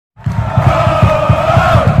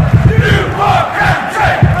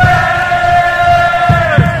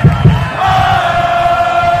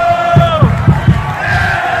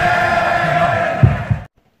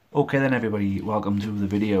then everybody, welcome to the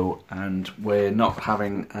video, and we're not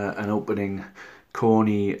having an opening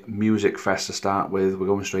corny music fest to start with. We're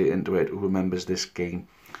going straight into it. Who remembers this game?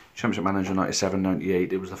 Championship Manager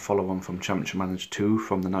 97-98. It was the follow-on from Championship Manager 2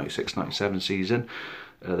 from the 96-97 season.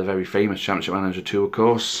 The very famous Championship Manager 2, of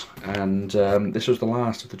course, and this was the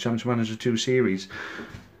last of the Championship Manager 2 series.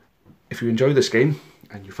 If you enjoy this game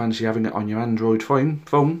and you fancy having it on your Android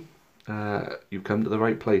phone, you've come to the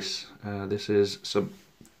right place. This is some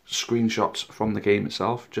screenshots from the game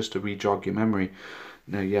itself, just to re-jog your memory.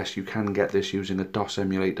 Now, yes, you can get this using a DOS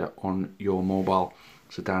emulator on your mobile.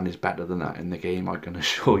 Sedan is better than that in the game, I can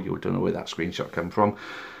assure you. I don't know where that screenshot came from,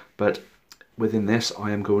 but within this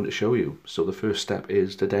I am going to show you. So the first step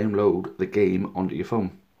is to download the game onto your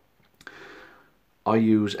phone. I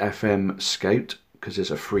use FM Scout because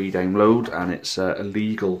it's a free download, and it's a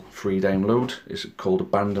legal free download. It's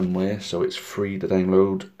called abandonware, so it's free to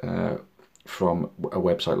download from a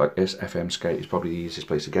website like this. FM Scout is probably the easiest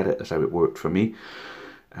place to get it. That's how it worked for me.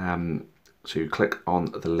 So you click on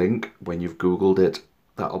the link. When you've googled it,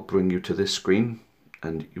 that'll bring you to this screen,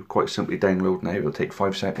 and you quite simply download now. It'll take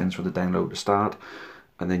 5 seconds for the download to start,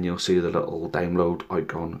 and then you'll see the little download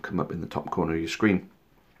icon come up in the top corner of your screen.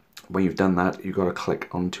 When you've done that, you've got to click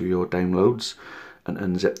onto your downloads and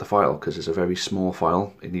unzip the file, because it's a very small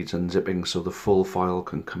file. It needs unzipping so the full file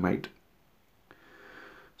can come out.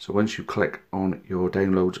 So once you click on your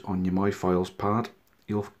downloads on your My Files part,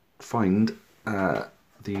 you'll find the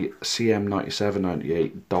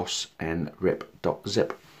CM9798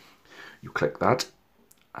 DOS-NRIP.zip. You click that,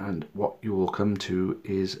 and what you will come to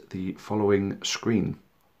is the following screen.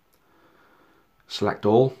 Select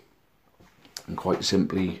all, and quite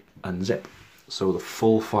simply unzip. So the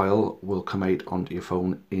full file will come out onto your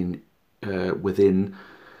phone in within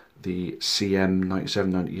the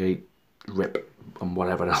CM9798 RIP and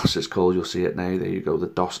whatever else it's called. You'll see it now. There you go, the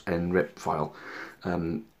DOS-NRIP file.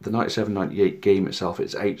 The 97-98 game itself,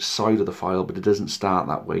 it's outside of the file, but it doesn't start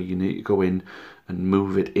that way. You need to go in and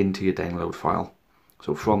move it into your download file.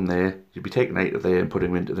 So from there, you'll be taken out of there and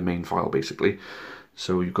putting it into the main file, basically.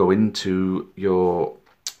 So you go into your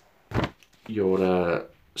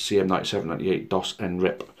CM9798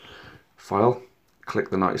 DOS-NRIP file,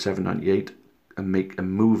 click the 9798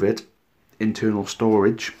 and move it internal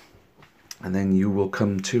storage, and then you will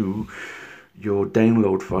come to your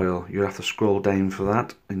download file. You'll have to scroll down for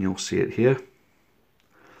that, and you'll see it here.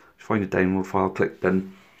 Find your download file, click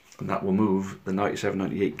done, and that will move the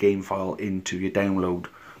 9798 game file into your download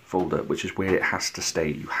folder, which is where it has to stay.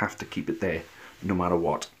 You have to keep it there no matter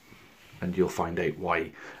what, and you'll find out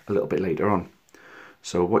why a little bit later on.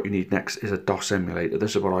 So what you need next is a DOS emulator.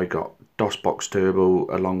 This is what I got. DOSBox Turbo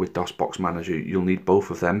along with DOSBox Manager. You'll need both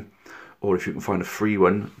of them. Or if you can find a free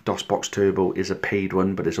one, DOSBox Turbo is a paid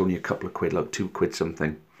one, but it's only a couple of quid, like £2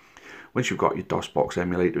 something. Once you've got your DOSBox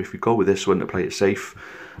emulator, if you go with this one to play it safe,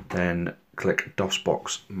 then click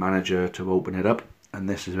DOSBox Manager to open it up, and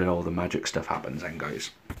this is where all the magic stuff happens then,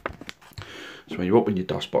 guys. So when you open your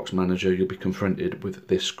DOSBox Manager, you'll be confronted with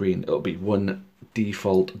this screen. It'll be one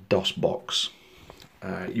default DOSBox.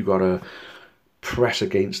 You've got to press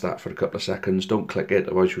against that for a couple of seconds. Don't click it,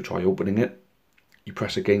 otherwise you'll try opening it. You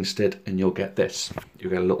press against it and you'll get this.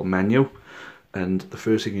 You'll get a little menu, and the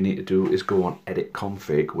first thing you need to do is go on Edit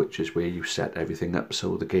Config, which is where you set everything up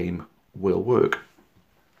so the game will work.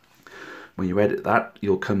 When you edit that,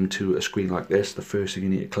 you'll come to a screen like this. The first thing you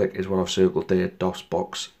need to click is what I've circled there,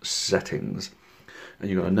 DOSBox Settings. And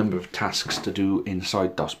you've got a number of tasks to do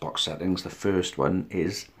inside DOSBox Settings. The first one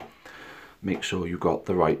is make sure you've got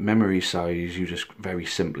the right memory size. You just very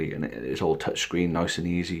simply, and it's all touchscreen, nice and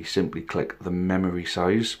easy, simply click the memory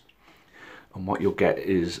size, and what you'll get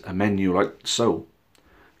is a menu like so.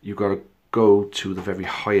 You've got to go to the very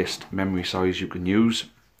highest memory size you can use,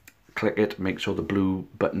 click it, make sure the blue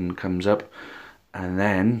button comes up, and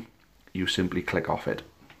then you simply click off it,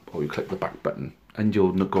 or you click the back button, and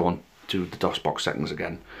you'll go on to the DOSBox Settings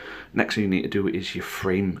again. Next thing you need to do is your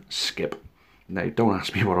frame skip. Now, don't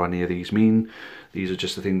ask me what any of these mean. These are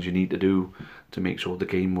just the things you need to do to make sure the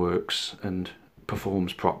game works and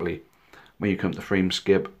performs properly. When you come to frame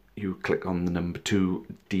skip, you click on the number 2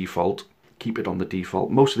 default. Keep it on the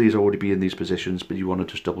default. Most of these already be in these positions, but you want to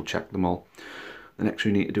just double check them all. The next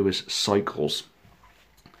thing you need to do is cycles.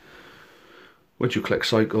 Once you click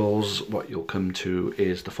cycles, what you'll come to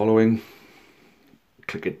is the following.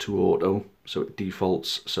 Click it to auto, so it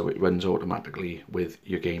defaults, so it runs automatically with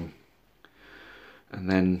your game. And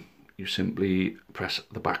then you simply press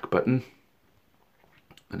the back button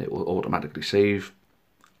and it will automatically save.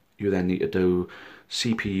 You then need to do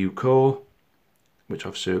CPU core, which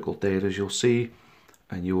I've circled there as you'll see,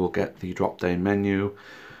 and you will get the drop down menu.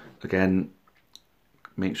 again,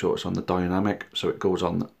 make sure it's on the dynamic, so it goes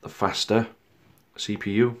on the faster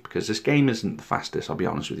CPU, because this game isn't the fastest, I'll be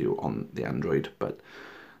honest with you, on the Android, but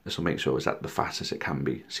this will make sure it's at the fastest it can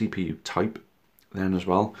be. CPU type then as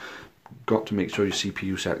well. Got to make sure your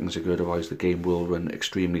CPU settings are good, otherwise the game will run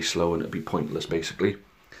extremely slow and it'll be pointless basically.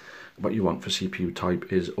 What you want for CPU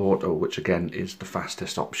type is auto, which again is the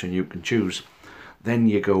fastest option you can choose. Then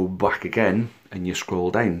you go back again and you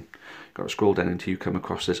scroll down. You've got to scroll down until you come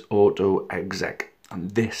across this auto exec,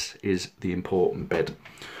 and this is the important bit.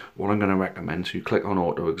 What I'm going to recommend, so you click on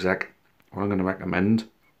auto exec, what I'm going to recommend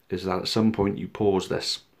is that at some point you pause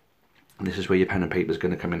this, and this is where your pen and paper is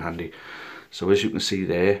going to come in handy. So as you can see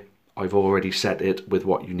there, I've already set it with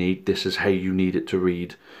what you need. This is how you need it to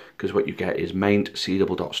read, because what you get is maint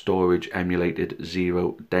c.storage emulated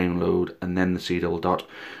 0 download, and then the c.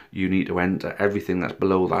 You need to enter everything that's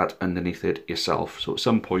below that underneath it yourself. So at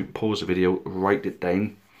some point pause the video, write it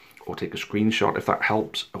down, or take a screenshot if that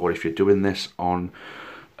helps, or if you're doing this on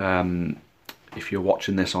if you're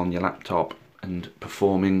watching this on your laptop and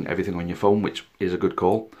performing everything on your phone, which is a good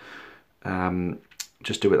call,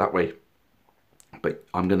 just do it that way. But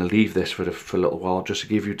I'm going to leave this for a little while, just to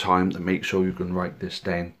give you time to make sure you can write this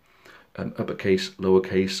down. Uppercase,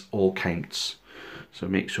 lowercase, all counts. So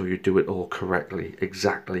make sure you do it all correctly,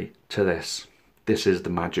 exactly to this. This is the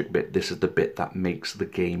magic bit. This is the bit that makes the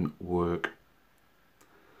game work.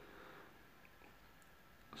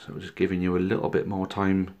 So just giving you a little bit more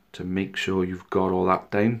time to make sure you've got all that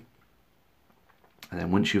down. And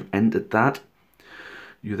then once you've entered that,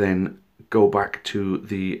 you then go back to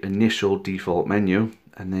the initial default menu,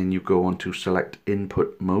 and then you go on to select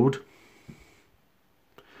input mode.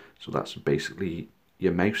 So that's basically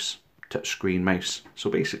your mouse, touchscreen mouse. So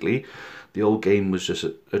basically the old game was just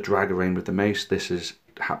a drag around with the mouse. This is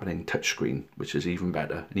happening touchscreen, which is even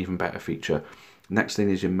better, an even better feature. Next thing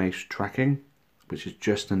is your mouse tracking, which is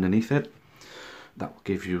just underneath it. That will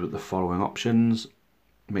give you the following options.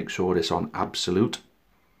 Make sure it's on absolute.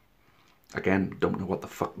 Again, don't know what the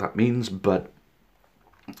fuck that means, but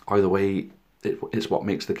either way, it's what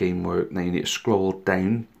makes the game work. Now you need to scroll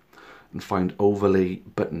down and find overlay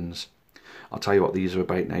buttons. I'll tell you what these are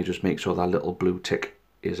about now, just make sure that little blue tick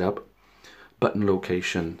is up. Button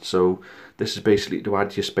location, so this is basically to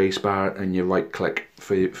add your spacebar and your right click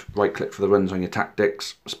for the runs on your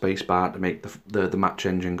tactics, spacebar to make the match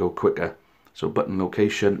engine go quicker. So button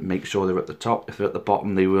location, make sure they're at the top. If they're at the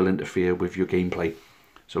bottom, they will interfere with your gameplay.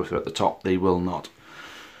 So if they're at the top, they will not.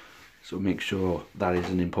 So make sure that is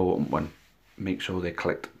an important one. Make sure they're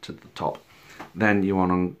clicked to the top. Then you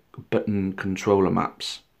want on button controller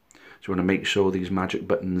maps. So you want to make sure these magic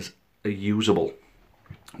buttons are usable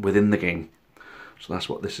within the game. So that's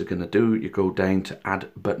what this is going to do. You go down to add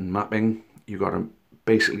button mapping. You got to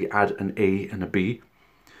basically add an A and a B.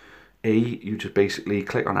 A, you just basically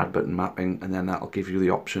click on add button mapping, and then that'll give you the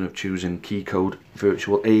option of choosing key code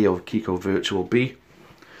virtual A or key code virtual B.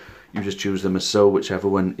 You just choose them as so, whichever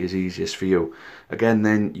one is easiest for you. Again,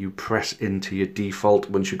 then you press into your default.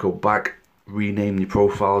 Once you go back, rename your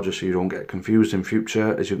profile just so you don't get confused in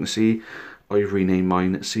future. As you can see, I've renamed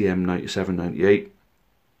mine CM9798.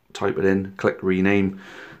 Type it in, click rename,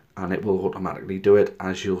 and it will automatically do it,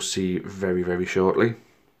 as you'll see very, very shortly.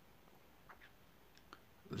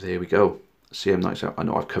 There we go. CM97. I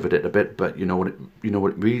know I've covered it a bit, but you know what it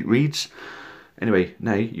reads. Anyway,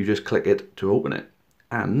 now you just click it to open it,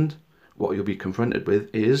 and what you'll be confronted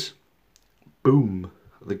with is, boom,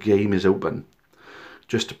 the game is open.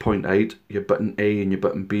 Just to point out, your button A and your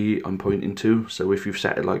button B I'm pointing to. So if you've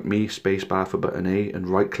set it like me, spacebar for button A and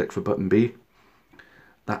right click for button B,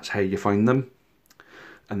 that's how you find them.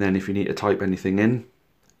 And then if you need to type anything in,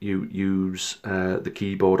 you use the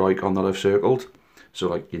keyboard icon that I've circled, so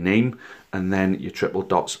like your name, and then your triple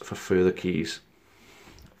dots for further keys.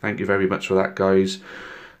 Thank you very much for that, guys.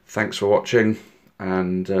 Thanks for watching,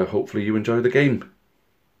 and hopefully you enjoy the game.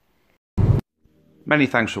 Many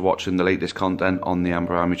thanks for watching the latest content on the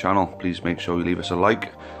Amber Army channel. Please make sure you leave us a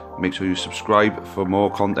like. Make sure you subscribe for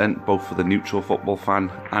more content, both for the neutral football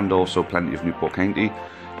fan and also plenty of Newport County.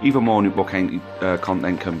 Even more Newport County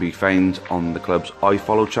content can be found on the club's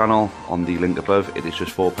iFollow channel on the link above. It is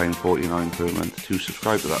just £4.49 per month to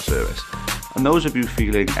subscribe to that service. And those of you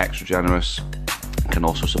feeling extra generous can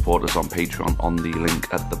also support us on Patreon on the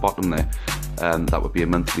link at the bottom there. That would be a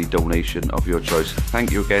monthly donation of your choice.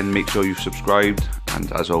 Thank you again, make sure you've subscribed,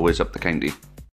 and as always, up the county.